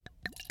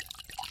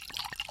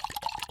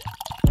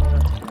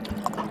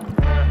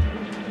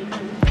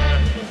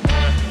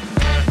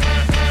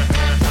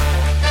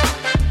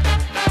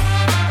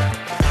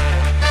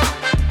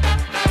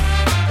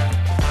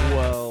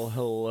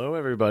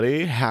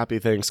everybody. Happy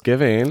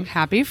Thanksgiving.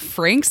 Happy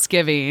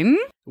Franksgiving.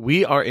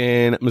 We are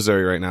in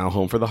Missouri right now,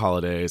 home for the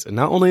holidays. And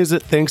not only is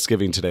it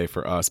Thanksgiving today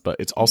for us, but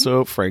it's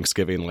also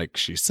Franksgiving, like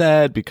she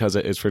said, because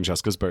it is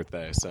Francesca's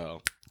birthday.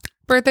 So,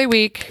 birthday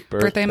week,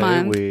 birthday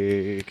month.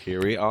 Week.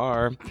 Here we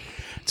are.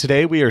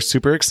 Today, we are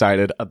super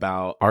excited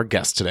about our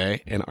guest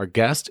today. And our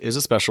guest is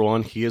a special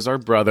one. He is our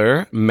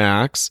brother,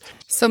 Max.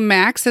 So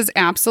Max is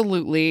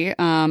absolutely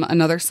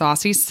another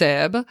saucy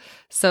sib.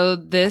 So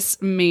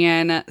this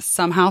man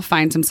somehow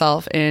finds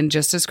himself in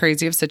just as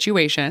crazy of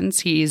situations.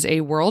 He's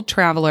a world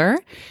traveler.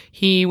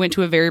 He went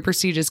to a very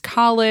prestigious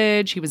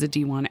college. He was a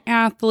D1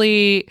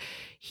 athlete.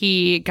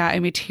 He got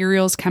a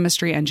materials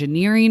chemistry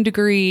engineering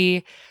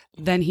degree.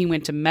 Then he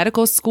went to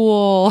medical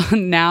school.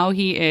 Now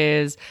he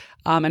is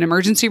an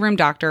emergency room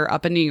doctor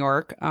up in New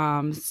York.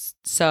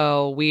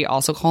 So we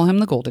also call him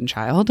the golden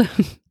child.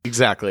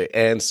 Exactly.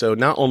 And so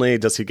not only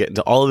does he get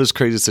into all of his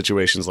crazy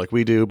situations like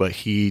we do, but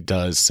he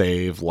does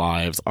save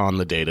lives on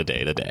the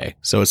day-to-day.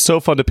 So it's so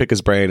fun to pick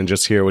his brain and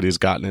just hear what he's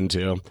gotten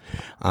into.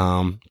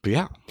 But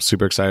yeah,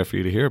 super excited for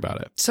you to hear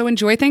about it. So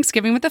enjoy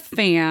Thanksgiving with the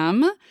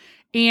fam.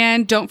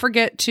 And don't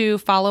forget to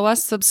follow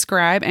us,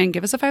 subscribe, and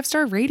give us a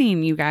 5-star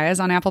rating, you guys,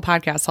 on Apple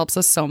Podcasts. Helps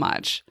us so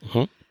much.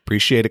 Mm-hmm.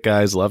 Appreciate it,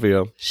 guys. Love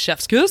you.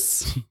 Chef's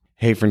kiss.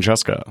 Hey,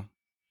 Francesca,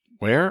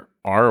 where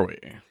are we?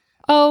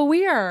 Oh,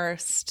 we are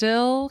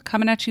still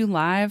coming at you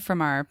live from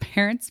our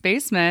parents'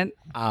 basement.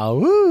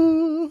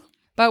 Awoo.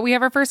 But we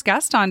have our first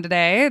guest on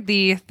today,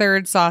 the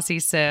Third Saucy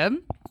Sib.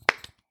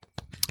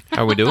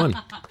 How are we doing?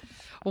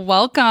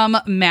 Welcome,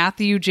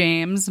 Matthew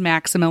James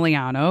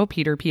Maximiliano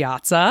Peter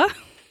Piazza.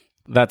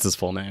 That's his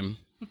full name,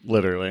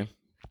 literally.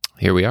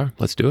 Here we are.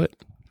 Let's do it.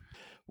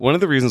 One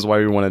of the reasons why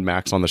we wanted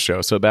Max on the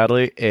show so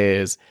badly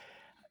is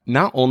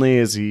not only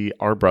is he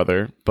our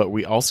brother, but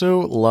we also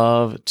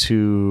love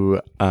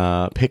to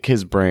pick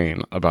his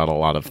brain about a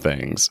lot of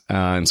things.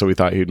 And so we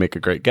thought he'd make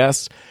a great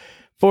guest.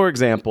 For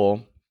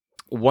example,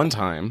 one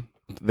time,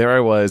 there I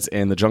was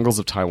in the jungles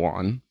of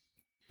Taiwan,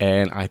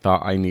 and I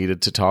thought I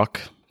needed to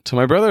talk to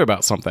my brother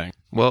about something.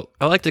 Well,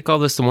 I like to call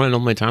this the one and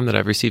only time that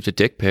I've received a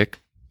dick pic.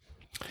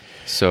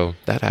 So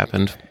that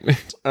happened.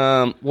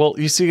 Well,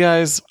 you see,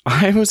 guys,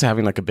 I was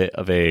having like a bit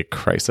of a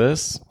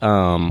crisis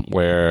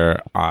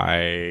where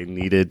I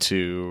needed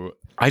to...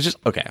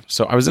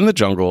 So I was in the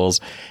jungles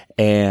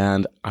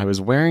and I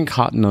was wearing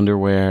cotton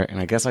underwear,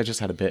 and I guess I just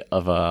had a bit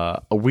of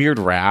a weird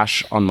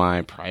rash on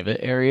my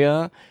private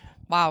area.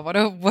 Wow, what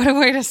a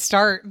way to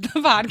start the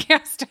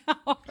podcast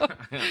out.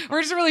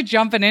 We're just really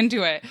jumping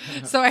into it.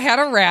 So I had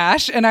a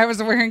rash and I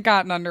was wearing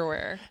cotton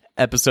underwear.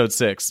 Episode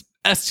 6,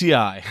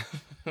 STI.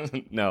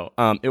 No,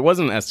 it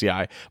wasn't an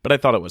STI, but I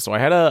thought it was. So I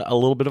had a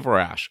little bit of a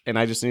rash, and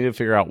I just needed to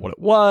figure out what it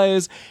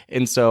was.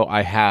 And so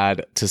I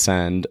had to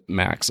send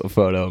Max a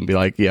photo and be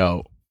like,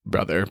 yo,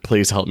 brother,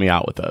 please help me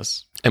out with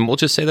this. And we'll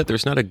just say that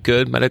there's not a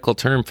good medical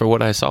term for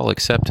what I saw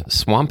except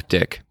swamp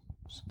dick.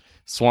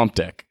 Swamp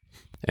dick.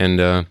 And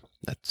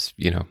that's,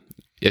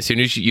 as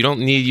soon as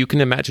you can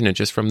imagine it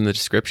just from the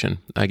description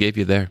I gave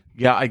you there.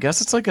 Yeah, I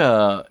guess it's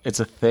it's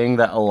a thing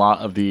that a lot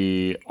of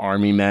the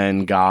army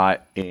men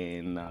got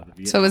in the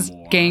Vietnam So is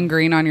War.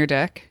 gangrene on your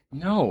dick?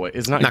 No,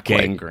 it's not quite.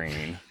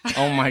 gangrene.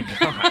 Oh my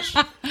gosh.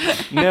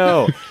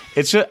 No,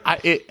 it's just,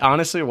 it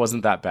honestly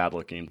wasn't that bad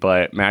looking,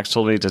 but Max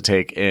told me to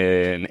take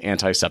an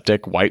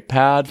antiseptic white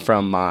pad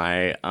from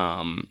my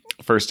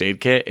first aid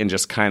kit and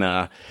just kind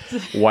of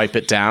wipe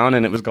it down,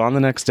 and it was gone the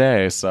next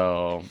day.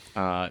 So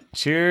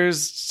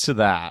cheers to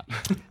that.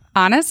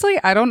 Honestly,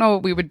 I don't know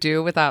what we would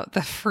do without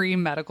the free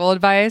medical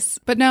advice.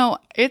 But no,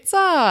 it's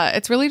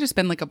really just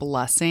been like a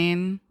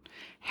blessing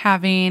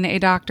having a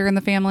doctor in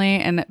the family.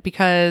 And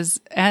because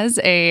as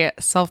a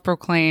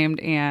self-proclaimed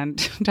and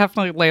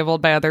definitely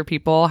labeled by other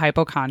people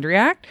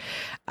hypochondriac,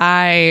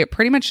 I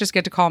pretty much just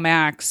get to call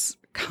Max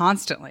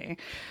constantly.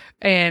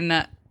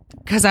 And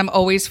because I'm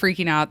always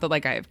freaking out that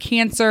like I have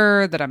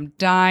cancer, that I'm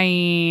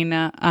dying.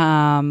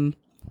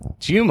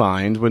 Do you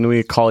mind when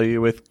we call you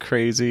with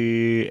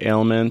crazy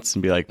ailments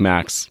and be like,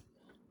 Max,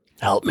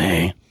 help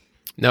me?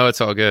 No,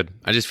 it's all good.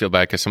 I just feel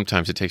bad because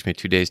sometimes it takes me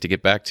 2 days to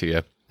get back to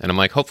you. And I'm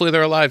like, hopefully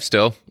they're alive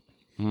still.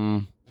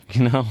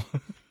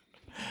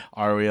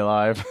 Are we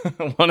alive?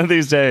 One of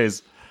these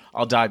days,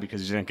 I'll die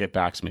because you didn't get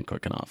back to me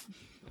quick enough.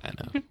 I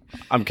know.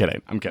 I'm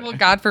kidding. Well,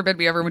 God forbid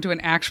we ever went to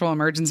an actual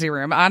emergency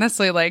room.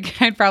 Honestly,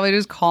 like I'd probably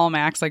just call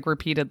Max like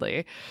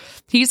repeatedly.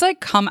 He's like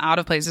come out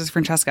of places.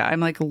 Francesca, I'm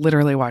like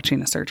literally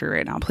watching a surgery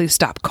right now. Please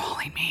stop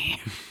calling me.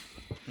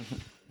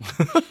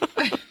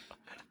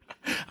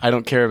 I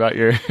don't care about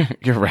your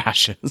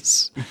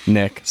rashes.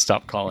 Nick,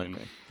 stop calling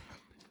me.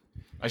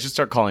 I should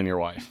start calling your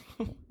wife.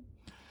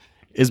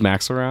 Is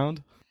Max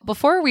around?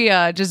 Before we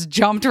just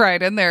jumped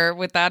right in there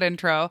with that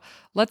intro,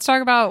 let's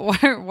talk about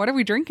what are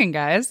we drinking,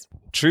 guys?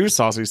 True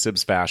Saucy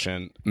Sibs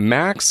fashion.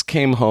 Max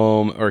came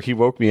home, or he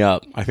woke me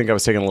up. I think I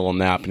was taking a little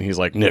nap, and he's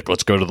like, Nick,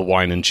 let's go to the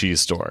wine and cheese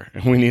store.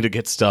 We need to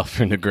get stuff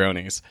for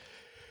Negronis.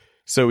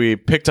 So we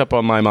picked up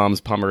on my mom's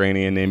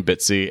Pomeranian named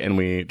Bitsy, and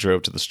we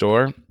drove to the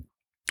store.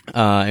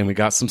 And we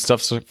got some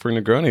stuff for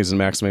Negronis, and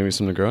Max made me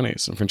some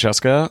Negronis. And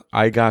Francesca,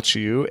 I got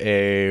you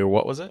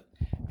what was it?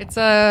 It's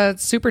a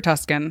Super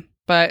Tuscan,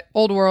 but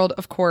Old World,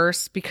 of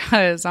course,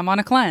 because I'm on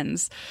a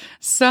cleanse.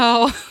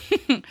 So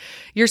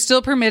you're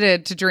still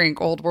permitted to drink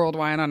Old World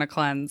wine on a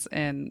cleanse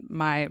in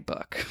my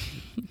book.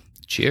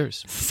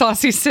 Cheers.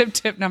 Saucy Sib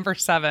tip number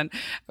 7.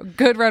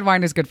 Good red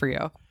wine is good for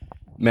you.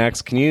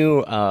 Max, can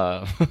you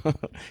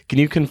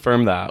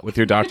confirm that with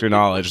your doctor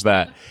knowledge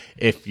that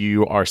if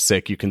you are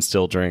sick, you can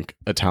still drink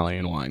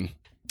Italian wine?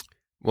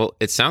 Well,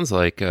 it sounds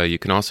like you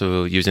can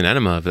also use an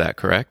enema of that,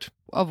 correct?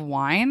 Of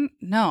wine?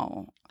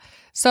 No.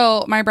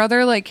 So my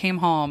brother came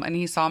home and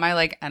he saw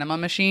my enema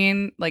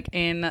machine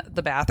in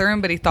the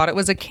bathroom, but he thought it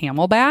was a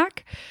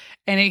Camelback,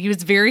 and he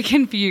was very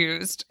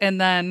confused. And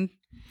then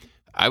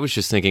I was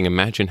just thinking,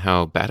 imagine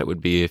how bad it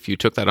would be if you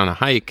took that on a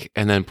hike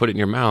and then put it in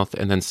your mouth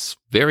and then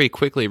very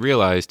quickly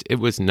realized it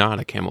was not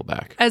a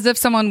Camelback. As if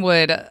someone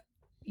would,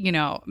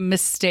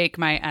 mistake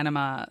my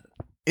enema.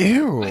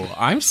 Ew,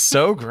 I'm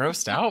so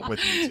grossed out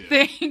with you two.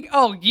 Thing.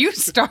 Oh, you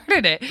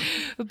started it.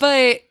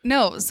 But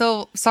no,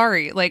 so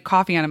sorry,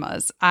 coffee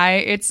enemas.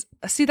 That's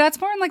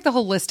more in the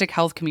holistic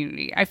health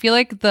community. I feel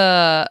like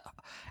the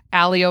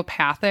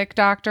allopathic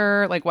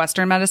doctor,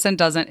 Western medicine,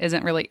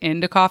 isn't really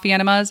into coffee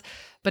enemas.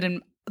 But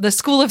in the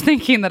school of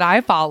thinking that I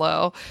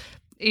follow,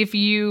 if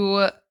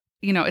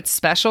it's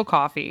special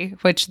coffee,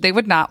 which they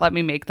would not let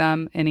me make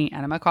them any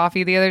enema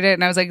coffee the other day.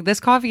 And I was like, this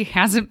coffee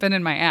hasn't been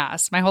in my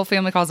ass. My whole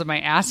family calls it my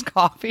ass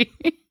coffee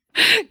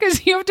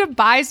because you have to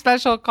buy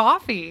special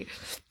coffee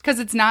because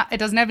it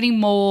doesn't have any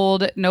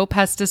mold, no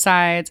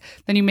pesticides.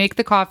 Then you make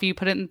the coffee, you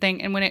put it in the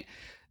thing. And when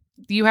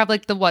you have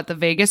the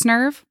vagus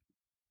nerve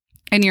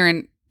in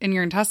your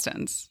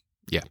intestines.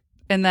 Yeah.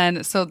 And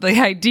then, so the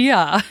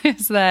idea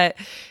is that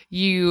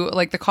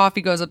the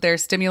coffee goes up there,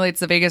 stimulates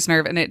the vagus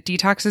nerve, and it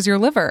detoxes your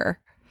liver.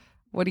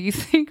 What do you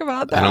think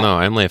about that? I don't know.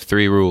 I only have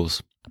 3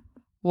 rules.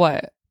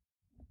 What?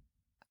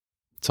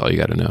 That's all you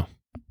got to know.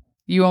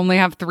 You only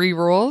have 3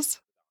 rules?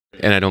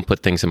 And I don't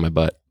put things in my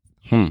butt.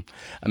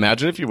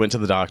 Imagine if you went to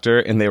the doctor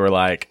and they were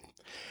like,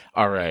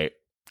 all right,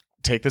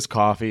 take this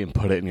coffee and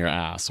put it in your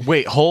ass.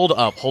 Wait, hold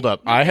up.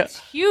 It's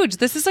huge.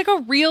 This is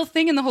a real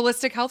thing in the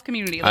holistic health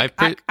community.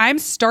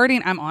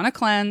 I'm on a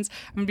cleanse.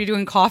 I'm going to be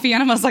doing coffee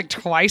enemas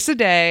twice a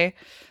day.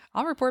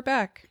 I'll report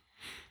back.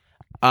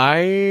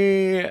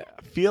 I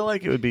feel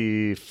like it would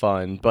be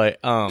fun, but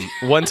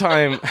one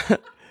time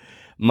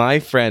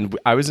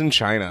I was in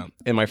China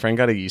and my friend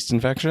got a yeast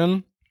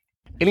infection.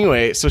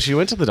 Anyway, so she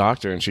went to the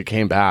doctor and she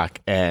came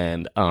back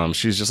and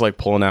she was just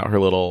pulling out her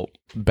little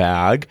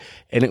bag,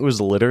 and it was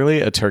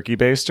literally a turkey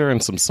baster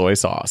and some soy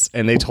sauce,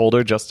 and they told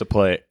her just to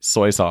put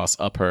soy sauce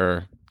up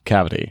her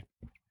cavity.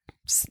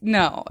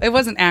 No, it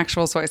wasn't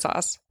actual soy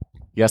sauce.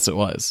 Yes, it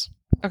was.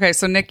 Okay,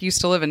 so Nick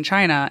used to live in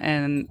China,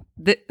 and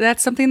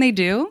that's something they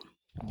do?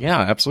 Yeah,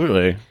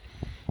 absolutely.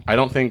 I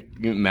don't think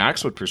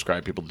Max would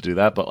prescribe people to do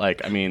that, but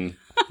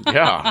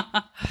yeah.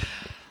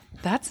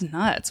 That's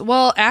nuts.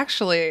 Well,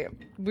 actually,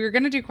 we were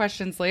going to do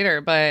questions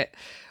later, but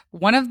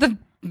one of the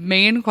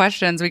main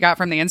questions we got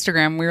from the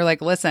Instagram, we were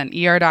like, listen,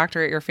 ER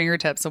doctor at your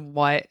fingertips.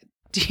 What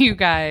do you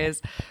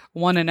guys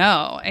want to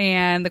know?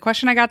 And the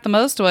question I got the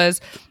most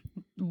was,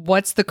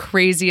 what's the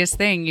craziest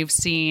thing you've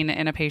seen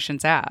in a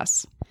patient's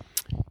ass?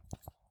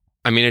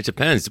 I mean, it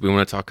depends. Do we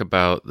want to talk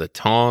about the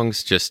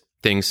tongs, just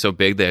things so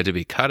big they had to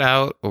be cut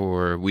out?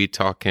 Or are we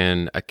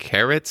talking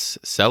carrots,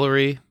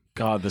 celery?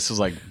 God, this is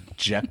like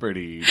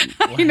Jeopardy.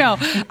 I know.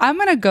 I'm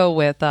going to go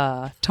with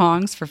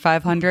tongs for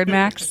 500,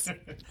 Max.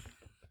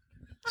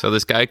 So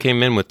this guy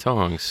came in with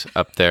tongs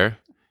up there,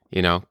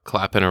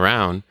 clapping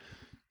around,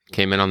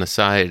 came in on his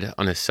side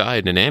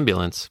in an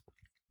ambulance.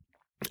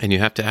 And you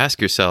have to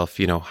ask yourself,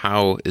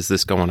 how is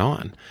this going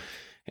on?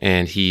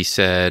 And he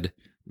said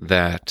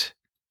that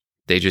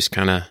they just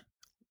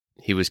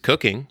he was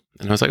cooking.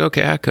 And I was like,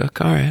 okay, I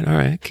cook. All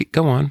right,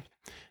 go on.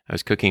 I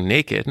was cooking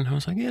naked, and I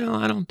was like,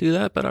 I don't do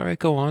that, but all right,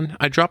 go on.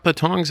 I dropped the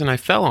tongs and I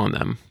fell on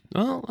them.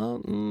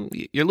 Well,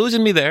 you're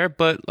losing me there,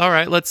 but all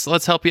right,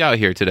 let's help you out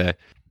here today.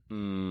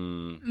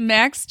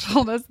 Max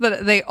told us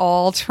that they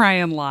all try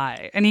and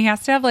lie, and he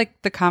has to have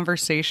the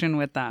conversation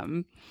with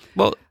them.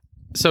 Well,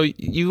 so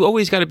you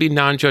always got to be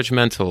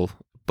non-judgmental,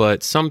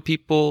 but some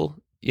people,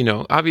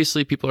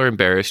 obviously people are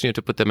embarrassed. You have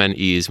to put them at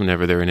ease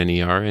whenever they're in an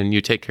ER, and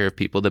you take care of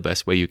people the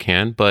best way you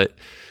can. But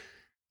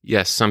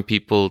yes, some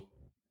people,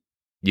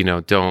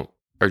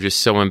 are just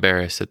so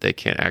embarrassed that they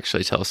can't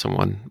actually tell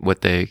someone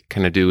what they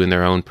kind of do in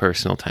their own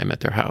personal time at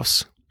their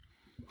house.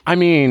 I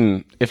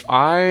mean, if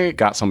I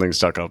got something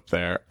stuck up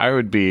there, I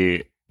would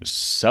be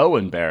so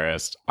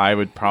embarrassed. I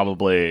would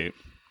probably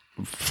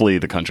flee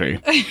the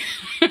country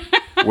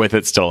with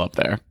it still up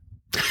there.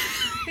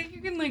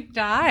 You can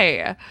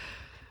die.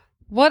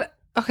 What?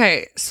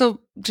 Okay,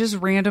 so just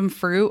random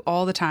fruit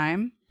all the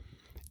time?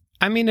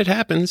 I mean, it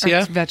happens, or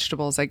yeah.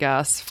 Vegetables, I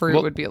guess.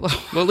 Fruit would be a little...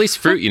 Well, at least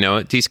fruit,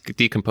 it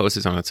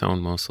decomposes on its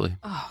own mostly.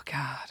 Oh,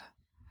 God.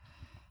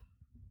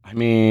 I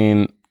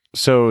mean,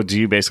 so do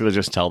you basically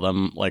just tell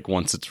them,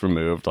 once it's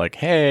removed,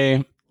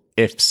 hey,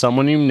 if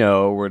someone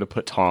were to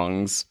put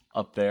tongs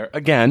up there.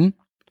 Again,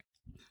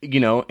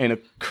 in a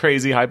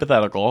crazy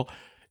hypothetical,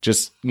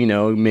 just,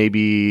 maybe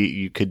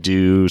you could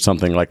do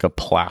something like a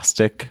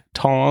plastic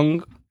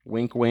tong,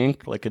 wink,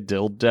 wink, like a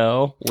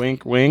dildo,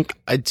 wink, wink.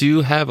 I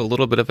do have a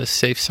little bit of a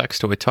safe sex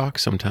toy talk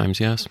sometimes,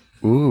 yes.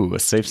 Ooh, a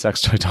safe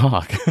sex toy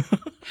talk.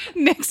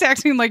 Nick's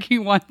acting like he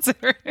wants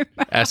it.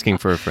 Asking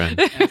for a friend.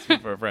 Asking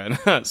for a friend.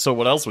 So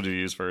what else would you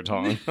use for a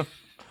tong?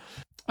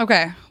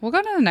 Okay, we'll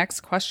go to the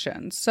next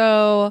question.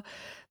 So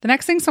the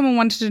next thing someone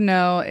wanted to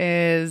know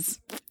is,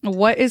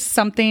 what is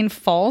something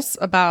false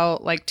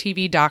about like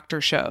TV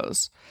doctor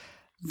shows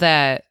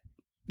that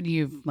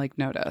you've like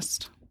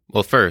noticed?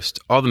 Well, first,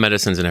 all the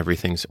medicines and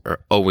everything's are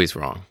always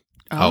wrong.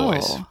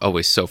 Oh.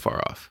 Always so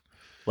far off.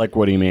 Like,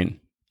 what do you mean?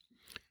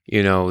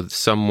 If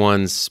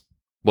someone's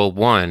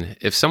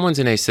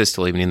in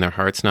asystole, meaning their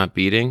heart's not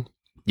beating,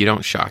 you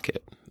don't shock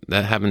it.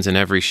 That happens in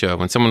every show.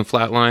 When someone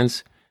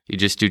flatlines, you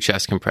just do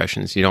chest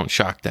compressions. You don't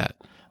shock that.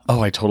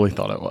 Oh, I totally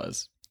thought it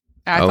was.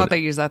 I thought they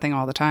use that thing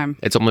all the time.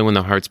 It's only when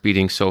the heart's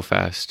beating so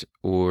fast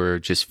or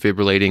just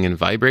fibrillating and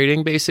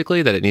vibrating,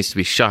 basically, that it needs to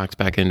be shocked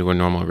back into a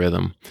normal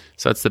rhythm.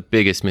 So that's the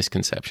biggest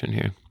misconception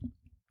here.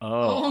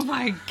 Oh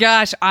my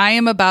gosh. I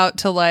am about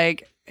to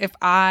like, if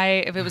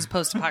it was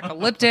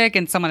post-apocalyptic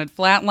and someone had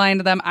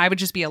flatlined them, I would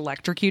just be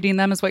electrocuting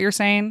them, is what you're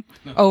saying,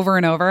 over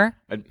and over.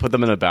 I'd put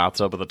them in a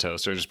bathtub with a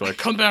toaster, just be like,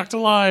 come back to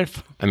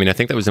life. I mean, I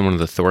think that was in one of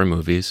the Thor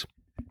movies.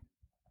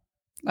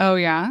 Oh,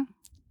 yeah?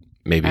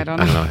 Maybe. I don't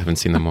know. I haven't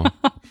seen them all.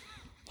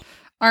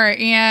 All right.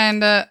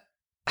 And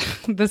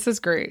this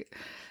is great.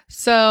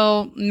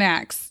 So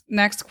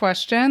next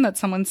question that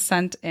someone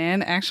sent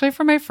in, actually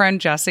from my friend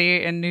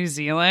Jessie in New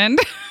Zealand.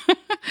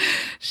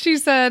 She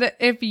said,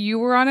 if you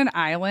were on an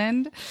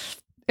island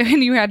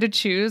and you had to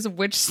choose,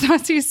 which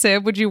Saucy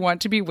Sib would you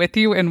want to be with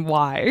you and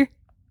why?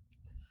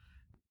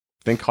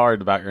 Think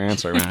hard about your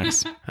answer,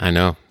 Max. I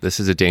know. This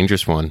is a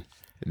dangerous one.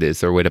 Is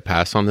there a way to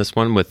pass on this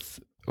one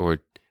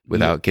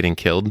without getting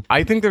killed?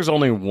 I think there's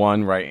only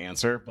one right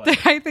answer.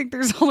 But I think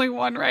there's only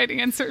one right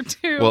answer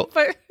too. Well,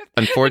 but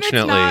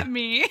unfortunately, it's not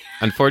me.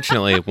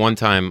 Unfortunately, one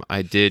time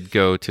I did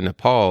go to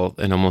Nepal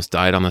and almost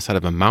died on the side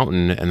of a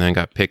mountain, and then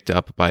got picked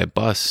up by a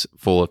bus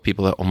full of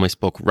people that only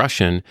spoke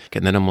Russian,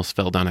 and then almost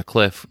fell down a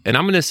cliff. And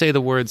I'm going to say the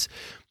words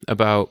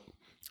about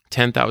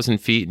 10,000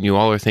 feet, and you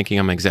all are thinking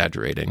I'm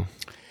exaggerating.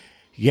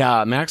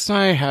 Yeah, Max and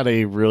I had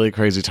a really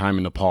crazy time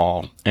in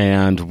Nepal,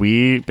 and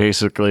we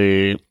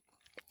basically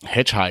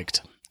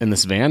hitchhiked. And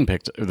this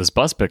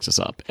bus picked us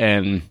up,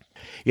 and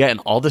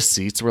all the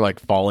seats were like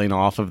falling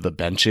off of the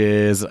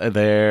benches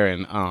there,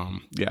 and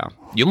yeah.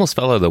 You almost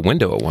fell out of the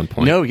window at one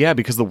point. No, yeah,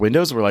 because the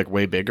windows were like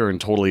way bigger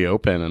and totally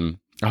open, and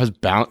I was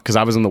bound because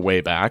I was in the way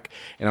back,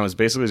 and I was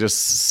basically just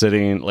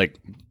sitting, like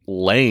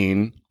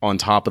laying on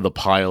top of the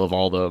pile of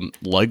all the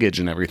luggage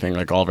and everything,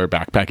 like all of our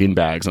backpacking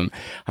bags, and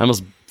I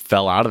almost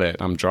fell out of it.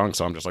 I'm drunk,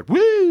 so I'm just like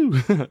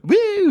woo,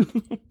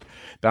 woo,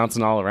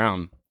 bouncing all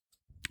around.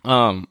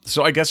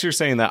 So I guess you're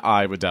saying that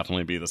I would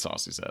definitely be the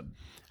Saucy Sib.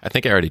 I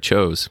think I already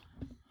chose.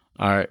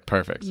 All right,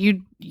 perfect.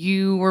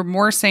 You were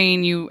more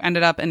saying you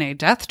ended up in a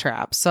death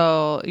trap,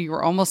 so you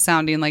were almost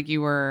sounding like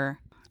you were...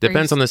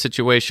 Depends on the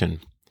situation.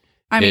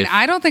 I mean,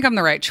 I don't think I'm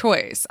the right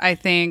choice. I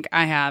think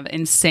I have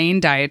insane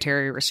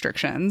dietary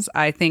restrictions.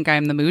 I think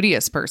I'm the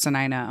moodiest person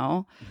I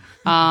know.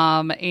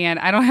 And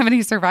I don't have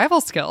any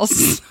survival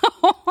skills.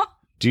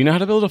 Do you know how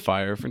to build a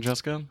fire,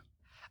 Francesca?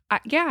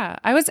 Yeah,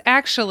 I was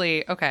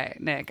actually... Okay,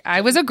 Nick,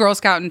 I was a Girl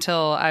Scout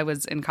until I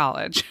was in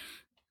college.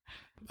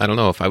 I don't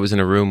know. If I was in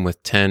a room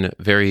with 10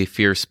 very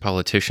fierce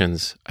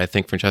politicians, I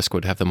think Francesca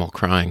would have them all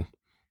crying.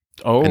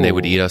 Oh. And they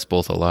would eat us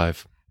both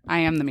alive. I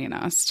am the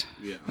meanest.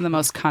 Yeah. I'm the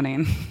most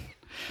cunning.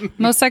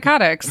 Most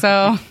psychotic.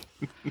 So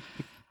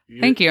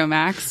thank you,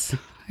 Max.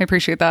 I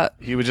appreciate that.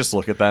 He would just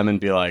look at them and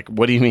be like,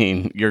 what do you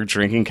mean? You're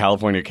drinking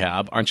California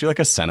Cab? Aren't you like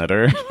a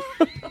senator?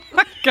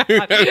 God,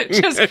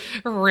 just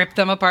rip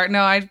them apart.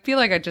 No, I feel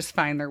like I just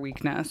find their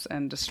weakness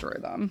and destroy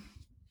them.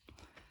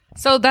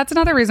 So that's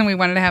another reason we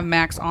wanted to have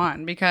Max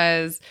on,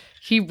 because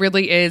he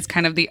really is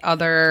kind of the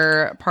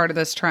other part of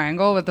this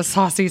triangle with the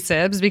Saucy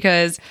Sibs,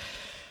 because,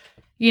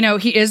 you know,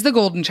 he is the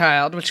golden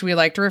child, which we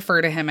like to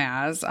refer to him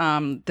as.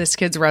 This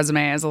kid's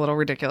resume is a little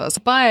ridiculous,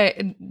 but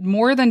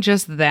more than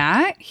just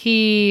that,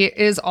 he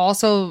is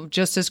also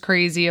just as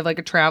crazy of like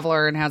a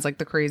traveler and has like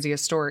the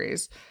craziest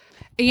stories.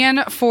 And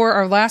for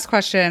our last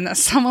question,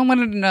 someone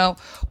wanted to know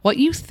what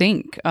you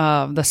think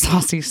of the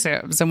Saucy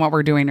Sibs and what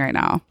we're doing right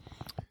now.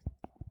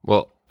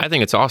 Well, I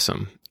think it's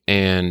awesome.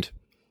 And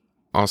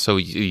also,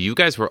 you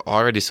guys were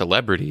already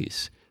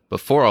celebrities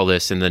before all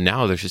this, and then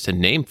now there's just a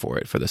name for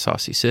it, for the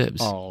Saucy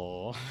Sibs.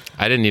 Oh,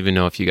 I didn't even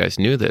know if you guys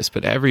knew this,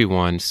 but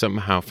everyone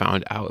somehow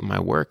found out in my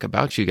work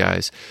about you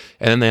guys.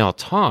 And then they all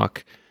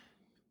talk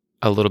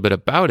a little bit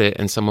about it,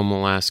 and someone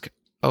will ask,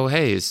 oh,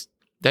 hey, is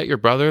that your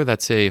brother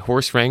that's a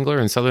horse wrangler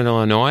in Southern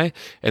Illinois?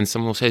 And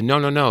someone will say,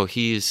 no,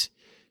 he's,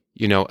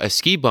 you know, a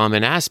ski bum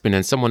in Aspen.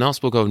 And someone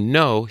else will go,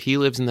 no, he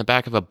lives in the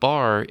back of a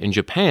bar in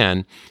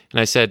Japan. And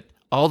I said,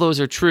 all those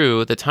are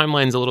true. The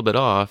timeline's a little bit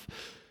off.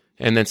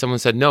 And then someone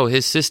said, no,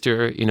 his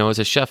sister, is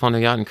a chef on a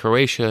yacht in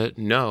Croatia.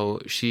 No,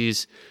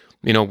 she's,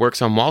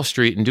 works on Wall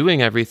Street and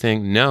doing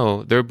everything.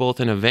 No, they're both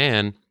in a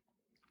van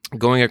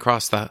going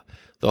across the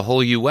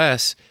whole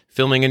U.S.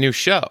 filming a new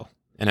show.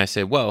 And I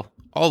say, well,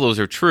 all those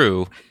are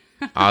true.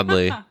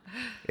 Oddly,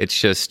 it's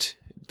just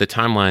the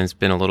timeline's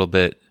been a little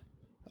bit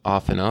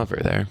off and over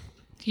there.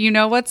 You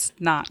know what's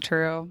not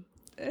true?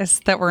 It's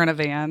that we're in a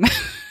van.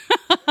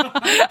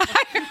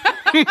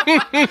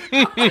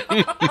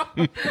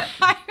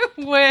 I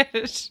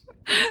wish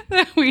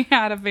that we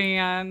had a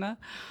van.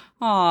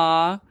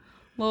 Aw,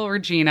 little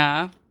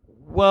Regina.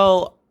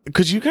 Well,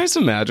 could you guys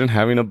imagine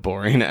having a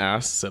boring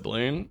ass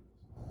sibling?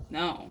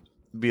 No.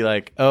 Be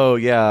like, oh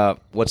yeah,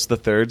 what's the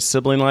third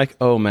sibling like?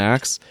 Oh,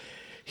 Max.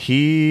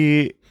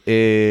 He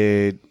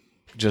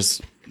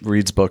just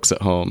reads books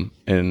at home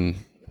and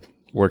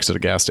works at a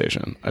gas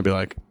station. I'd be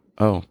like,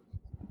 oh.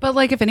 But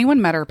like, if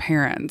anyone met our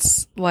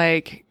parents,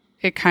 like,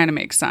 it kind of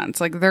makes sense.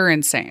 Like, they're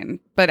insane.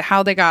 But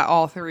how they got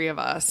all three of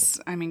us,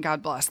 I mean,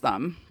 God bless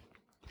them.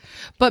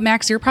 But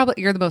Max, you're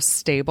the most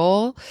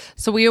stable.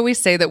 So we always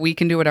say that we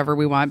can do whatever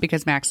we want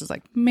because Max is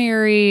like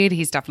married.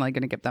 He's definitely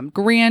going to give them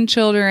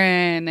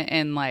grandchildren,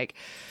 and like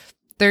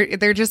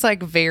they're just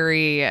like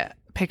very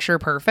picture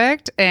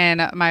perfect.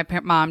 And my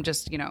mom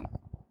just,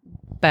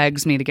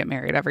 begs me to get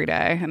married every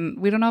day, and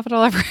we don't know if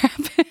it'll ever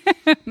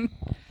happen.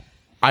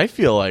 I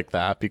feel like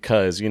that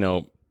because,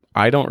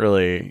 I don't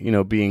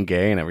really, being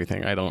gay and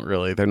everything,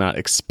 they're not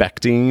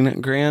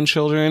expecting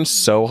grandchildren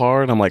so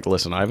hard. I'm like,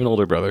 listen, I have an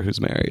older brother who's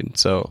married,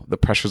 so the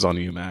pressure's on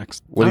you,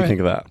 Max. What do you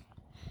think of that?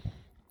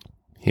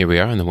 Here we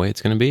are and the way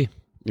it's going to be.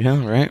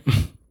 Yeah, right?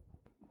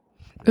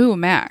 Ooh,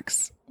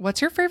 Max,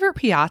 what's your favorite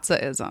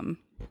piazza-ism?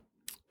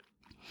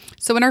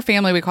 So in our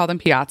family, we call them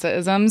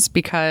piazza-isms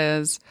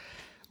because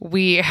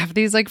we have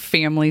these like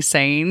family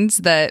sayings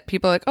that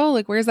people are like, oh,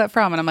 like, where's that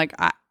from? And I'm like,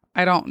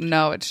 I don't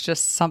know. It's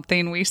just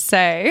something we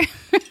say.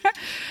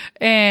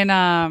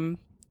 And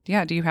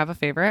yeah, do you have a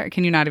favorite?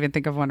 Can you not even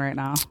think of one right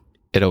now?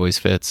 It always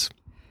fits.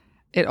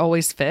 It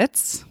always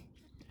fits?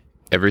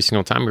 Every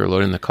single time we were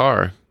loading the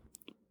car,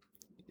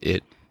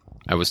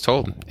 I was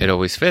told it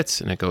always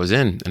fits and it goes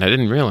in. And I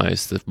didn't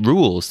realize the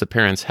rules the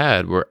parents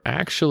had were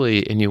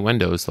actually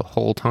innuendos the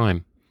whole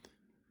time.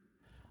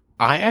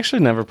 I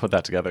actually never put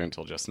that together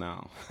until just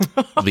now.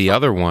 The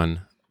other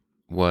one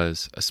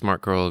was a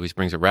smart girl always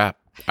brings a wrap.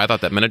 I thought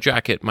that meant a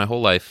jacket my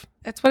whole life.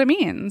 That's what it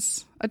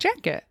means. A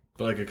jacket.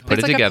 But put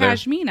it like together. A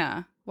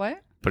pashmina.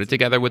 What? Put it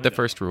together with the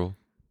first rule.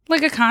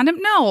 Like a condom?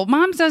 No,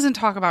 Mom doesn't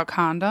talk about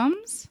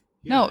condoms.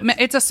 Yeah, no,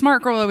 it's a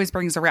smart girl always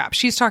brings a wrap.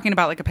 She's talking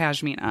about like a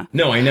pashmina.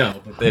 No, I know.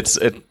 But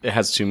it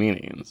has two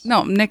meanings.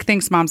 No, Nick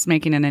thinks Mom's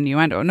making an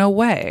innuendo. No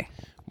way.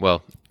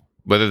 Well,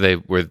 whether they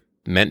were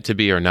meant to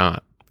be or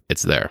not,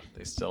 it's there.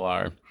 They still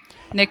are.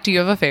 Nick, do you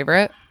have a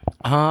favorite?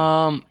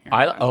 Oh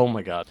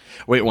my God.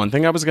 Wait, one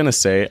thing I was going to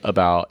say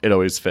about It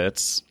Always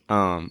Fits.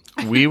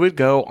 We would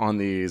go on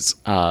these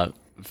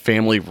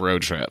family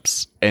road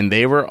trips and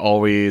they were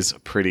always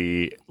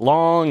pretty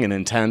long and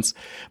intense,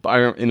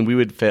 and we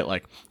would fit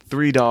like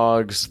 3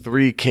 dogs,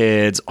 3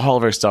 kids, all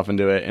of our stuff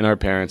into it, and our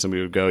parents, and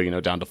we would go,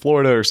 down to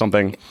Florida or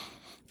something.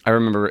 I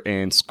remember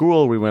in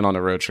school, we went on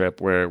a road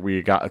trip where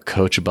we got a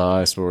coach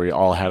bus where we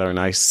all had our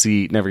nice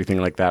seat and everything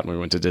like that. And we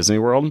went to Disney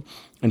World,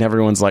 and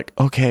everyone's like,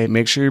 okay,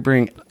 make sure you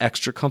bring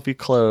extra comfy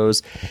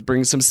clothes,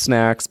 bring some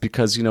snacks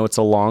because, it's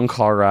a long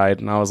car ride.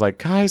 And I was like,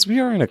 guys,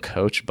 we are in a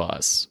coach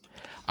bus.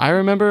 I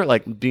remember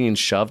like being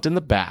shoved in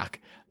the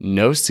back,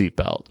 no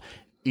seatbelt,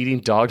 eating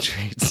dog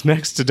treats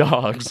next to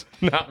dogs.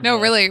 No,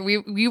 really.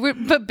 We were,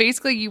 but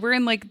basically you were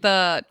in like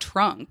the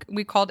trunk.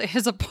 We called it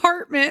his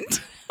apartment.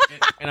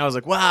 And I was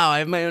like, wow, I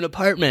have my own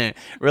apartment.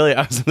 Really,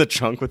 I was in the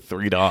trunk with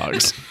 3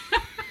 dogs.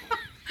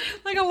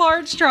 Like a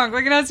large trunk,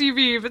 like an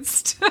SUV, but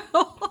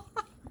still.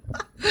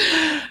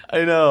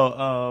 I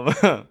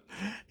know.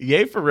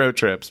 Yay for road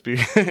trips.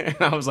 And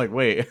I was like,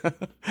 wait.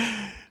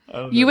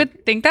 You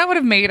would think that would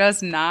have made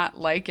us not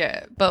like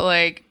it. But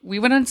like, we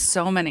went on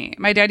so many.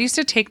 My dad used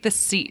to take the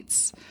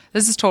seats.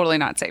 This is totally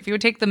not safe. He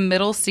would take the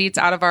middle seats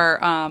out of our...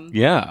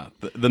 Yeah,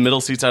 the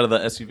middle seats out of the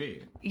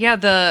SUV. Yeah,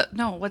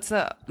 what's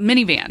the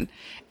minivan?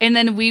 And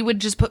then we would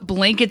just put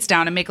blankets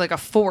down and make like a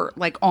fort,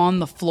 like on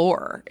the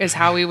floor is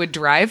how we would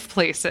drive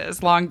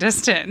places long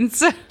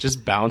distance.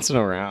 Just bouncing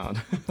around.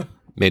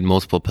 Made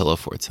multiple pillow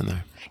forts in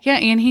there. Yeah,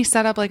 and he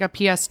set up like a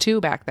PS2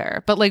 back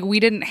there. But like we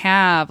didn't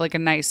have like a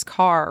nice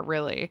car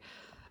really.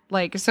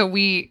 Like, so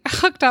we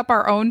hooked up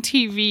our own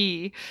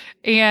TV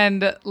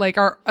and like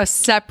a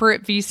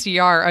separate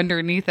VCR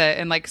underneath it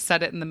and like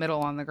set it in the middle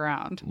on the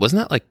ground.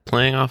 Wasn't that like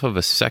playing off of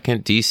a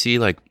second DC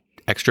like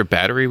extra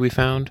battery we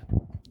found?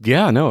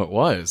 Yeah, no, it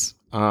was.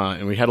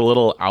 And we had a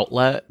little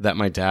outlet that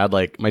my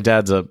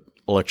dad's a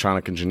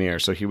electronic engineer,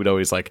 so he would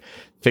always like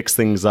fix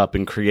things up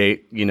and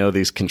create,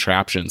 these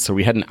contraptions. So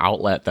we had an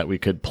outlet that we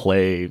could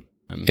play.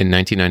 In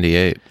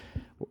 1998.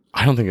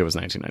 I don't think it was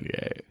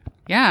 1998.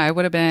 Yeah, I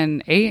would have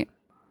been 8.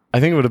 I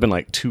think it would have been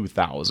like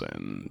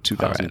 2000,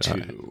 2002.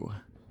 All right.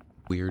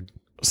 Weird.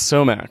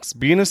 So Max,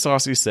 being a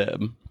saucy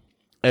sib,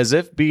 as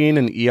if being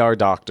an ER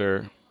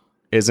doctor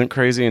isn't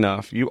crazy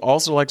enough, you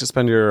also like to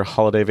spend your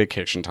holiday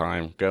vacation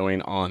time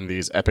going on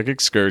these epic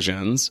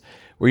excursions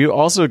where you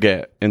also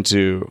get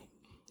into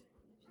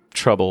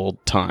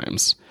troubled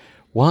times.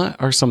 What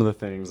are some of the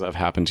things that have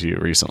happened to you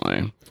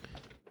recently?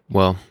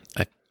 Well,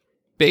 I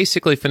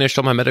basically finished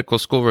all my medical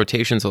school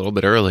rotations a little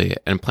bit early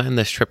and planned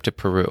this trip to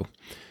Peru.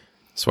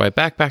 So I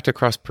backpacked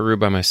across Peru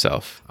by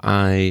myself.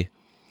 I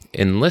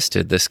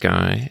enlisted this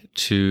guy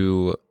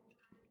to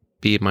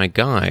be my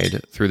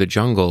guide through the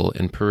jungle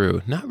in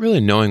Peru, not really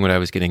knowing what I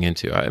was getting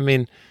into. I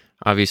mean,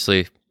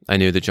 obviously, I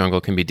knew the jungle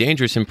can be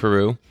dangerous in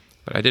Peru,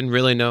 but I didn't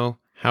really know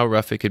how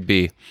rough it could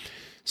be.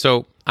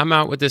 So I'm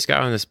out with this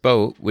guy on this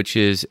boat, which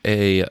is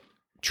a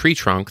tree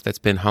trunk that's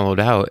been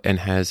hollowed out and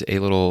has a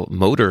little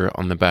motor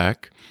on the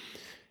back.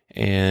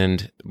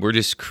 And we're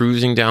just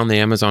cruising down the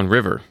Amazon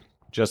River.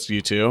 Just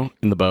you two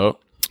in the boat?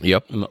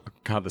 Yep.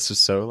 God, this is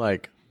so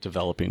like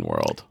developing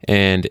world.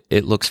 And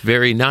it looks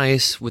very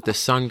nice with the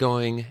sun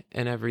going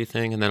and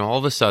everything. And then all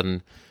of a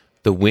sudden,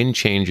 the wind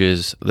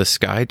changes, the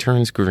sky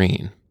turns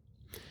green.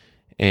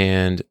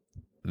 And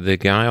the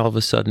guy all of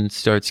a sudden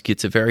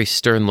gets a very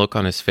stern look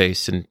on his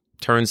face and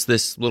turns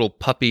this little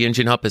puppy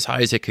engine up as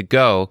high as it could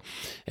go.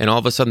 And all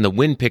of a sudden, the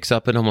wind picks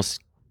up and almost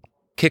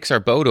kicks our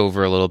boat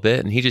over a little bit.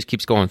 And he just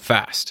keeps going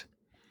fast.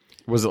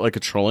 Was it like a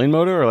trolling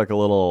motor or like a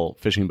little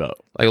fishing boat?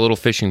 Like a little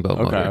fishing boat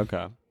motor.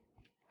 Okay.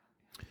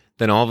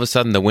 Then all of a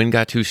sudden the wind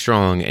got too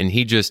strong and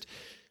he just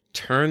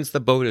turns the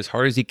boat as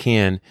hard as he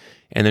can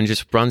and then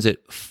just runs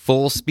it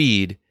full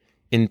speed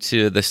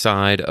into the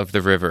side of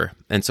the river.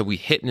 And so we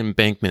hit an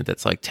embankment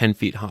that's like 10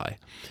 feet high.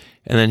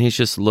 And then he's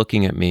just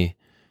looking at me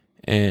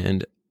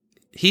and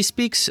he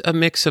speaks a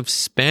mix of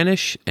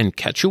Spanish and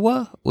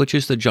Quechua, which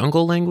is the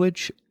jungle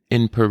language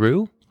in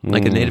Peru,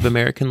 like a Native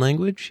American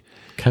language.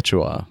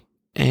 Quechua.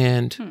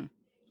 And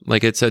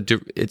like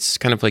it's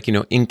kind of like,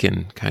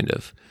 Incan kind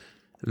of.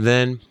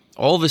 Then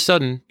all of a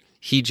sudden,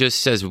 he just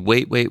says,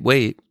 wait,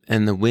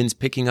 and the wind's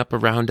picking up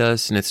around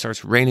us, and it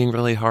starts raining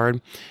really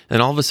hard.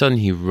 And all of a sudden,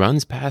 he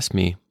runs past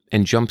me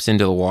and jumps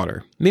into the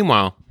water.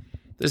 Meanwhile,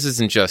 this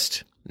isn't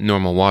just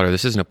normal water.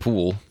 This isn't a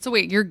pool. So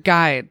wait, your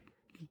guide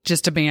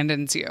just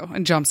abandons you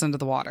and jumps into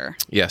the water.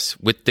 Yes,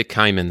 with the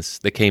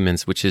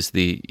caimans, which is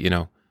the,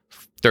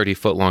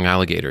 30-foot-long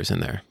alligators in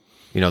there.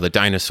 The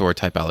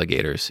dinosaur-type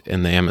alligators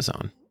in the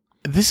Amazon.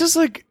 This is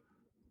like,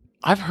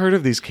 I've heard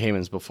of these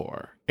caimans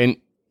before, and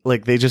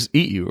like they just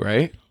eat you,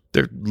 right?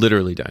 They're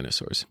literally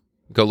dinosaurs.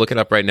 Go look it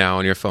up right now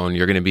on your phone.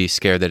 You're going to be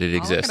scared that it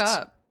exists. Look it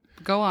up.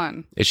 Go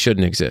on. It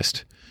shouldn't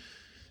exist.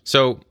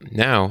 So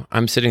now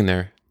I'm sitting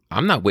there.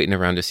 I'm not waiting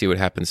around to see what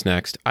happens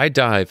next. I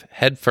dive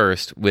head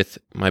first with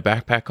my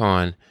backpack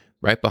on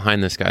right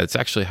behind this guy. That's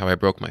actually how I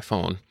broke my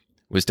phone,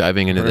 was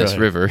diving into this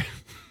river.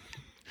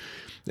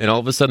 And all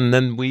of a sudden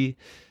then we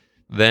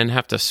then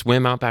have to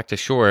swim out back to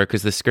shore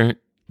because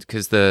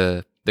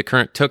the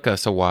current took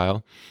us a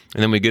while.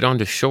 And then we get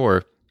onto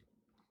shore.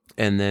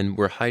 And then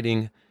we're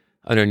hiding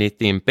underneath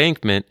the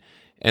embankment.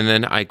 And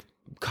then I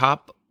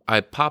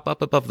pop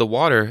up above the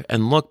water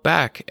and look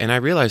back. And I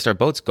realized our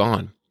boat's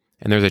gone.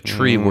 And there's a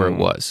tree where it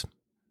was.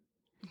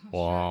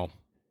 Wow.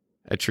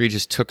 A tree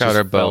just took out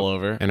our boat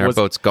over. And our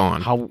boat's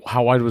gone.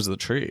 How wide was the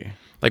tree?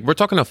 Like we're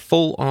talking a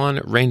full-on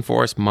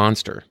rainforest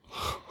monster.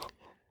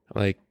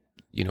 Like,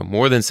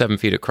 more than 7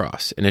 feet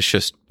across. And it's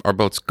just, our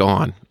boat's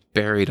gone,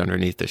 buried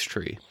underneath this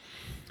tree.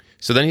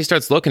 So then he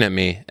starts looking at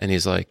me and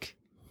he's like,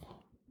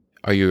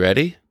 are you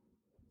ready?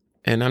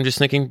 And I'm just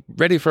thinking,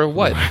 ready for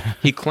what?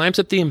 He climbs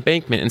up the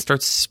embankment and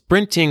starts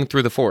sprinting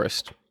through the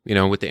forest,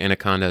 with the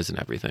anacondas and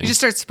everything. He just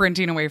starts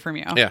sprinting away from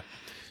you. Yeah.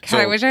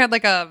 God, I wish I had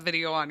like a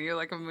video on you,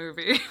 like a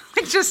movie,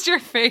 like just your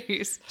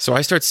face. So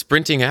I start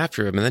sprinting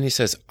after him and then he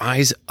says,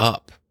 eyes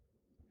up,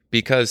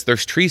 because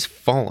there's trees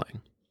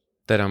falling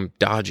that I'm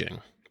dodging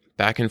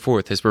back and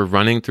forth as we're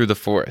running through the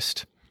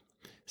forest.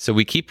 So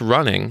we keep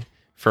running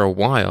for a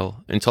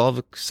while until all of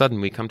a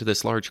sudden we come to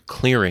this large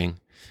clearing.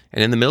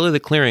 And in the middle of the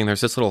clearing,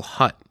 there's this little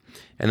hut.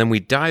 And then we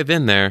dive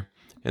in there,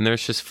 and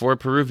there's just 4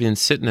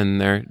 Peruvians sitting in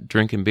there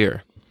drinking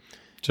beer.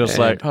 Just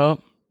like, oh,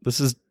 this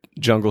is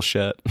jungle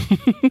shit.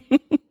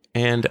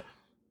 And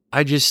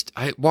I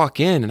walk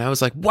in, and I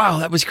was like, wow,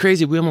 that was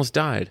crazy. We almost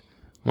died.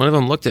 One of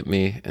them looked at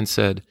me and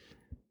said,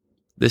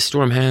 this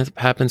storm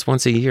happens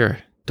once a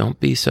year. Don't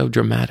be so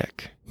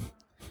dramatic.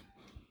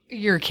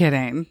 You're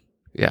kidding.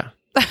 Yeah.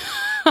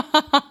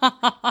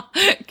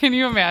 Can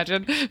you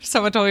imagine if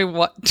someone told me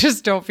what,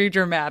 just don't be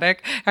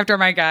dramatic after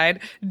my guide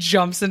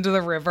jumps into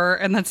the river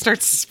and then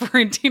starts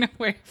sprinting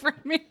away from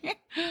me?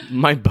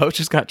 My boat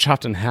just got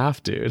chopped in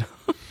half, dude.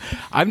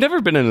 I've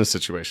never been in a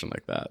situation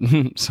like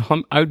that.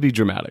 So I would be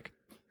dramatic.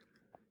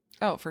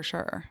 Oh, for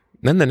sure.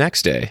 Then the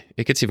next day,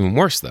 it gets even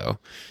worse though.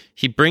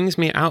 He brings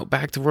me out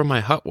back to where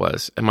my hut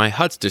was, and my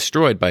hut's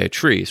destroyed by a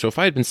tree. So if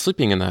I had been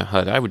sleeping in that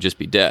hut, I would just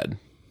be dead.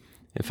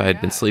 If I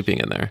had been sleeping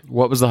in there.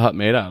 What was the hut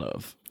made out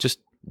of? Just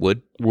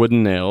wood.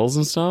 Wooden nails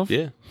and stuff?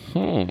 Yeah.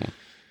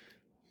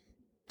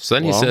 So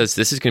then he says,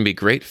 this is going to be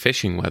great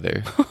fishing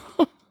weather.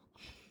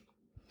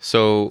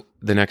 So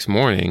the next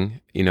morning,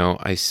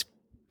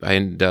 I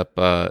end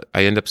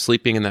up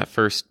sleeping in that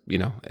first,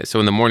 so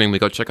in the morning we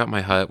go check out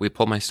my hut, we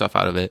pull my stuff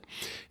out of it,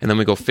 and then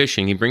we go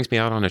fishing. He brings me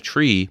out on a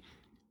tree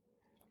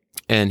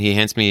and he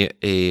hands me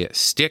a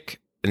stick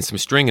and some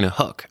string and a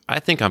hook. I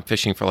think I'm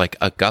fishing for like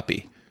a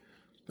guppy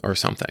or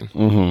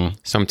something,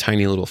 some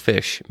tiny little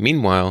fish.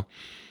 Meanwhile,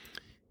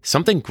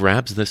 something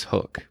grabs this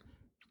hook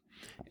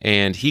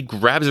and he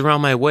grabs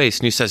around my waist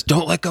and he says,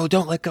 "Don't let go,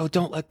 don't let go,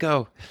 don't let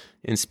go,"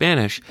 in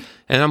Spanish.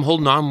 And I'm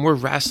holding on, we're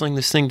wrestling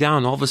this thing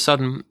down. All of a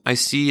sudden, I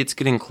see it's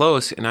getting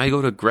close, and I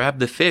go to grab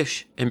the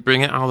fish and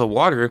bring it out of the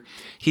water.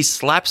 He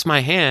slaps my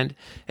hand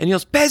and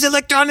yells, "Pez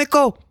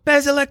electrónico!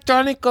 Pez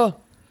electrónico!"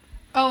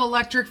 Oh,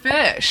 electric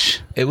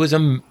fish. It was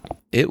an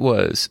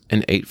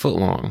 8-foot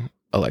long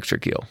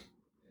electric eel.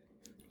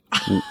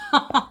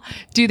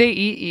 Do they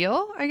eat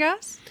eel, I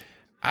guess?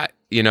 I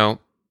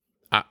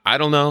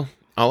don't know.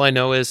 All I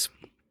know is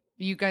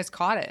You guys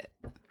caught it.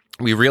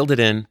 we reeled it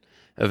in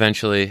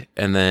eventually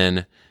and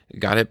then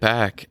got it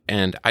back.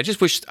 And I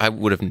just wish I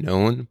would have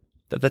known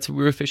that that's what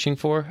we were fishing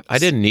for. I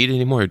didn't need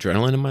any more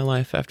adrenaline in my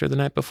life after the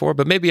night before,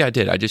 but maybe I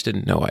did. I just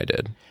didn't know I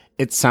did.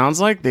 It sounds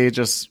like they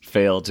just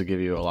failed to give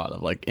you a lot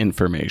of like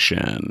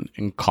information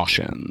and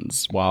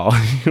cautions while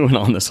you went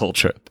on this whole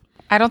trip.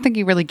 I don't think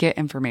you really get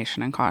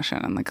information and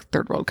caution in like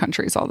third world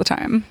countries all the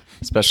time.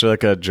 Especially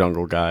like a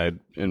jungle guide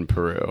in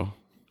Peru.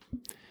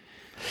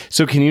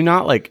 So can you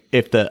not, like,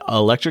 if the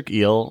electric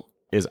eel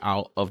is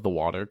out of the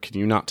water, can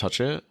you not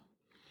touch it?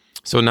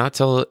 So not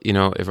till,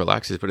 it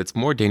relaxes, but it's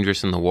more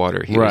dangerous in the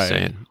water, he was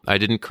saying. I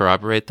didn't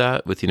corroborate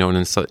that with, an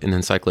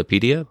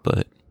encyclopedia,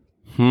 but...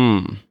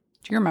 Do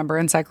you remember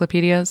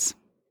encyclopedias?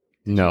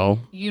 No.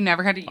 You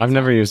never had to use I've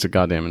never used a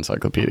goddamn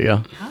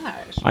encyclopedia.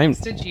 Gosh.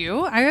 Did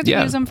you? I had to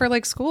use them for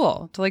like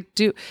school to like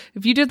do,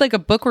 if you did like a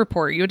book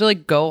report, you had to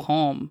like go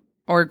home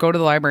or go to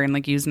the library and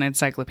like use an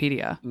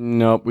encyclopedia.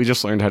 Nope. We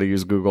just learned how to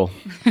use Google.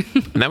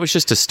 And that was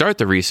just to start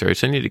the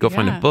research. I need to go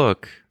find a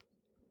book.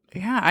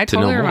 Yeah, I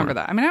totally remember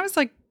that. I mean, I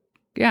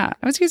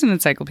was using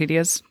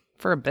encyclopedias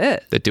for a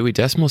bit. The Dewey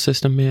Decimal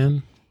System,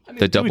 man.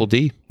 The double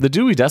D. The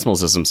Dewey Decimal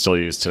System still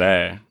used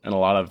today. And a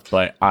lot of,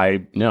 like,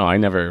 I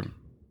never,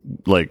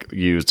 like,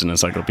 used an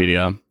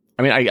encyclopedia.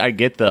 I mean, I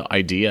get the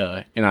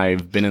idea, and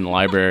I've been in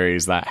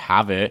libraries that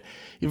have it.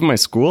 Even my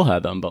school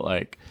had them, but,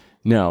 like,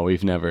 no,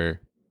 we've never,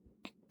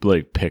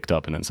 like, picked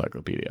up an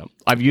encyclopedia.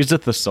 I've used a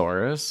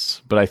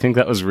thesaurus, but I think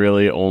that was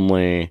really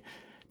only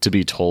to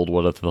be told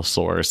what a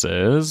thesaurus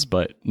is.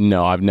 But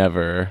no, I've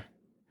never...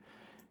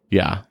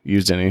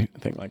 used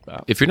anything like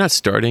that. If you're not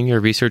starting your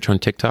research on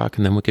TikTok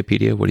and then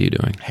Wikipedia, what are you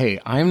doing? Hey,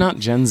 I'm not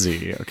Gen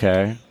Z,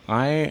 okay?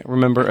 I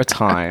remember a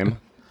time,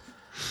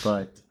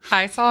 but...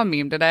 I saw a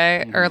meme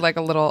today, or like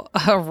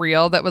a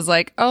reel that was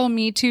like, "Oh,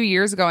 me 2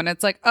 years ago." And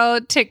it's like, "Oh,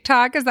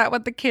 TikTok, is that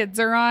what the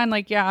kids are on?"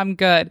 Like, yeah, I'm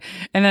good.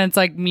 And then it's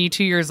like me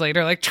 2 years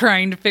later, like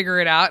trying to figure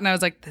it out. And I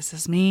was like, this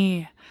is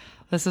me.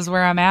 This is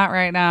where I'm at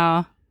right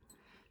now.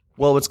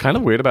 Well, what's kind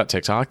of weird about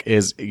TikTok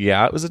is,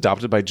 it was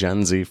adopted by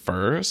Gen Z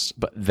first,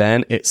 but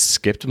then it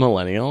skipped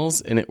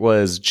millennials, and it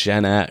was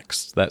Gen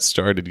X that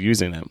started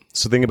using it.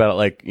 So think about it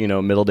like,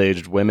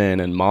 middle-aged women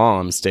and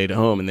moms stayed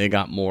home, and they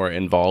got more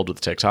involved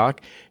with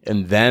TikTok,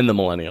 and then the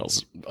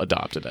millennials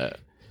adopted it,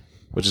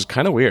 which is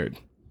kind of weird.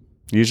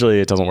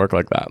 Usually it doesn't work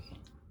like that.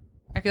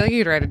 I feel like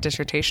you'd write a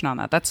dissertation on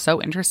that. That's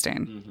so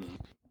interesting.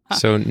 Mm-hmm.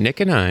 So Nick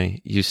and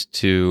I used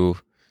to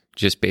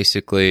just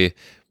basically,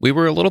 we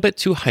were a little bit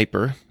too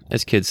hyper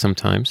as kids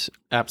sometimes.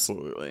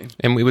 Absolutely.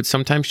 And we would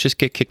sometimes just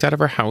get kicked out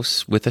of our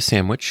house with a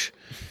sandwich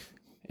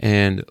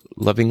and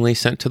lovingly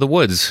sent to the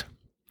woods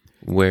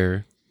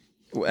where...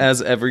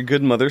 As every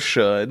good mother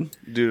should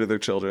do to their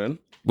children.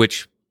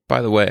 Which,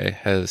 by the way,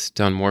 has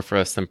done more for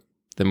us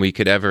than we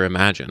could ever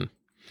imagine.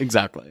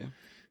 Exactly.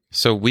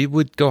 So we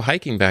would go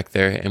hiking back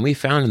there, and we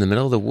found in the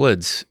middle of the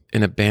woods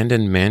an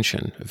abandoned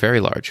mansion, a very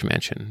large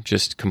mansion,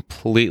 just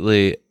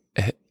completely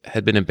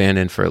had been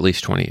abandoned for at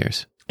least 20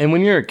 years. And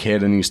when you're a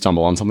kid and you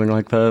stumble on something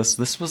like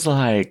this was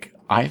like,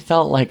 I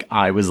felt like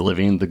I was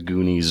living the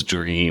Goonies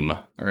dream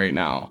right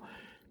now.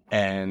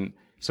 And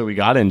so we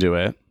got into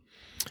it.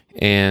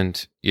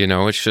 And,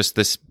 it's just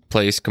this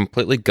place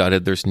completely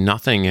gutted. There's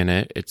nothing in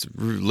it. It's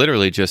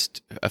literally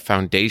just a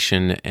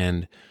foundation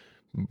and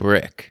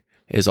brick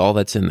is all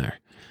that's in there.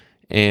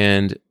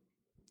 And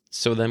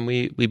so then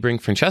we bring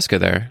Francesca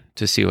there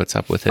to see what's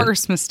up with it.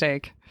 First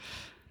mistake.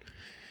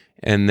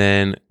 And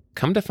then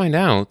come to find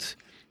out,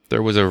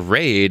 there was a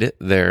raid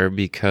there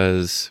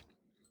because,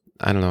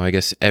 I don't know, I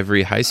guess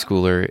every high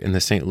schooler in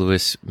the St.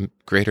 Louis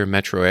greater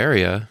metro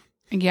area.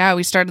 Yeah,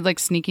 we started like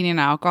sneaking in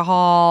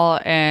alcohol,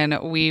 and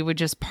we would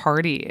just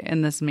party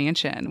in this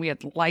mansion. We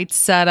had lights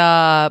set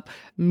up,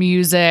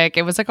 music.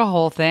 It was like a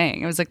whole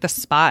thing. It was like the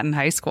spot in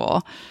high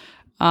school.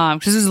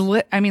 Because it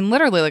was,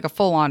 literally like a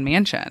full-on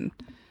mansion.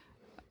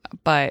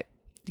 But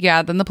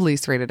yeah, then the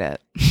police raided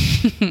it.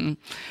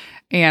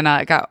 And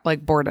it got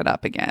like boarded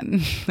up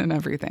again and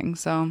everything.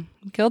 So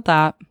killed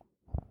that.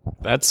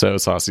 That's so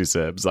Saucy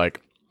Sibs.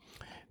 Like,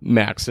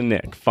 Max and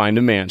Nick find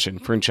a mansion.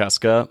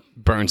 Francesca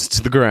burns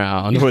to the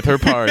ground with her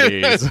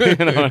parties. You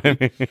know what I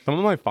mean? Some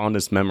of my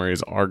fondest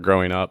memories are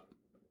growing up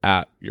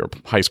at your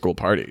high school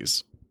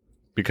parties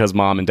because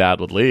mom and dad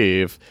would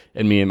leave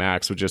and me and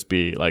Max would just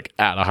be like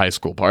at a high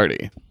school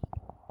party.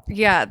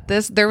 Yeah,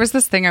 there was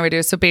this thing I would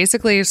do. So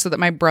basically, so that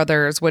my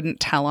brothers wouldn't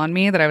tell on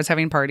me that I was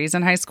having parties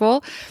in high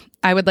school,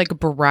 I would like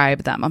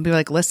bribe them. I'd be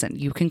like, listen,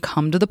 you can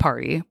come to the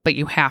party, but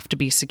you have to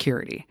be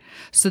security.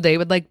 So they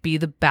would like be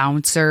the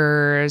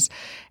bouncers.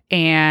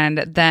 And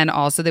then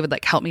also they would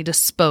like help me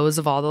dispose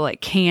of all the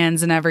like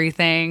cans and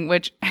everything,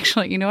 which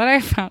actually, you know what I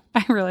found?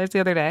 I realized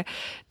the other day,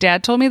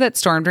 Dad told me that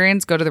storm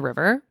drains go to the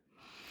river,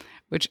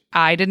 which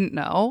I didn't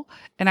know.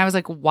 And I was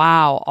like,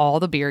 wow,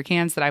 all the beer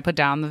cans that I put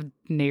down the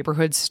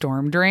neighborhood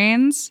storm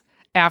drains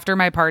after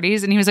my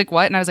parties. And he was like,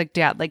 what? And I was like,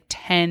 Dad, like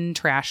 10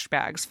 trash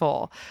bags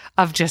full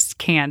of just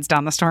cans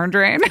down the storm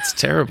drain. It's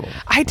terrible.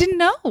 I didn't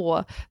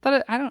know.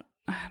 I don't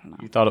know.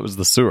 You thought it was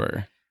the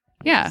sewer.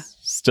 Yeah.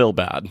 Still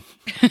bad.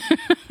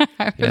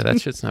 Yeah,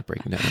 that shit's not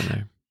breaking down in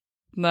there.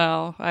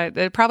 No,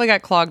 it probably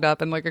got clogged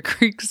up in like a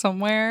creek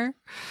somewhere.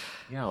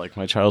 Yeah, like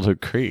my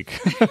childhood creek.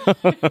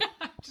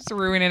 Just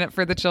ruining it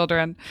for the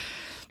children.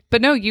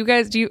 But no, you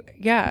guys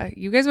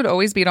would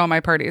always be at all my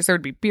parties. There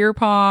would be beer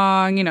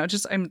pong,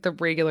 just the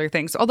regular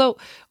things. Although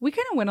we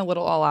kind of went a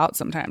little all out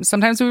sometimes.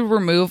 Sometimes we would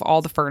remove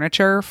all the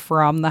furniture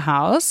from the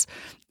house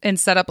and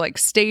set up like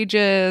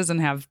stages and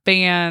have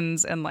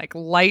bands and like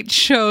light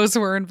shows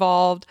were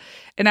involved.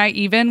 And I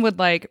even would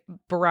like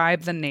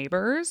bribe the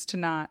neighbors to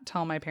not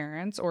tell my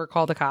parents or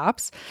call the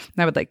cops.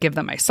 And I would like give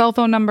them my cell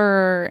phone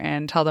number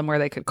and tell them where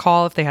they could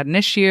call if they had an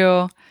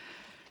issue.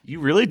 You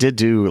really did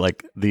do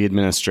like the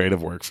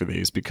administrative work for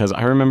these because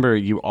I remember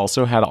you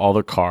also had all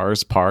the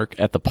cars park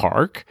at the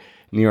park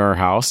near our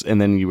house, and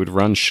then you would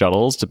run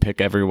shuttles to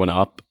pick everyone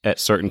up at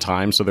certain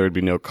times so there would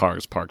be no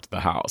cars parked at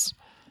the house.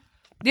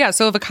 Yeah,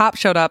 so if a cop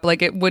showed up,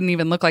 like it wouldn't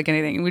even look like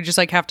anything. We'd just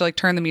like have to like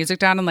turn the music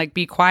down and like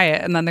be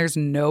quiet, and then there's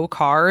no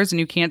cars and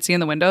you can't see in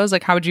the windows.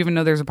 Like how would you even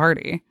know there's a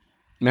party?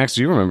 Max,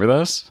 do you remember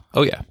this?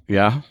 Oh, yeah.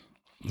 Yeah?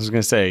 I was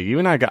going to say, you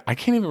and I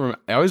can't even remember.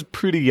 I was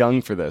pretty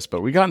young for this, but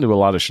we got into a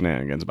lot of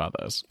shenanigans about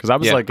this because I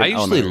was like, I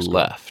usually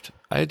left.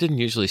 I didn't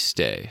usually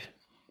stay.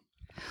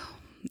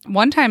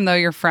 One time though,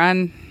 your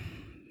friend,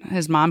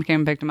 his mom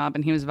came and picked him up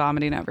and he was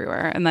vomiting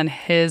everywhere. And then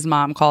his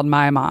mom called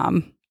my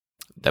mom.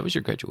 That was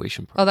your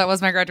graduation party. Oh, that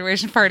was my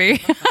graduation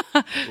party.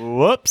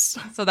 Whoops.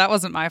 So that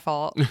wasn't my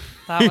fault.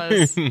 That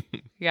was,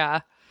 yeah.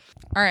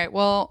 All right.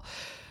 Well,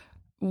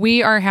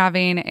 we are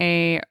having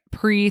a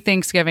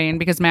pre-Thanksgiving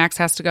because Max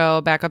has to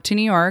go back up to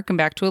New York and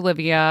back to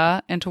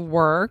Olivia and to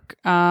work.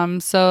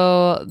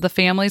 So the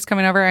family's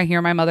coming over. I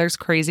hear my mother's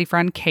crazy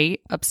friend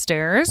Kate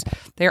upstairs.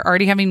 They're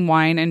already having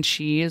wine and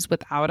cheese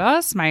without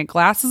us. My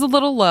glass is a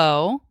little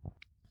low.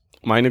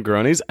 My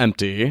Negroni's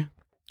empty.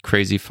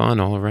 Crazy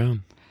fun all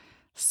around.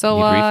 So,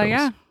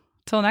 yeah.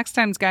 Till next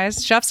time,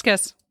 guys. Chef's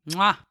kiss.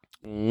 Mwah.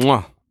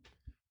 Mwah.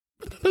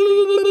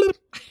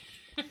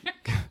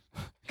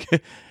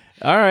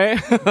 All right.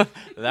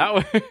 That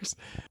works.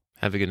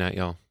 Have a good night,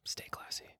 y'all. Stay close.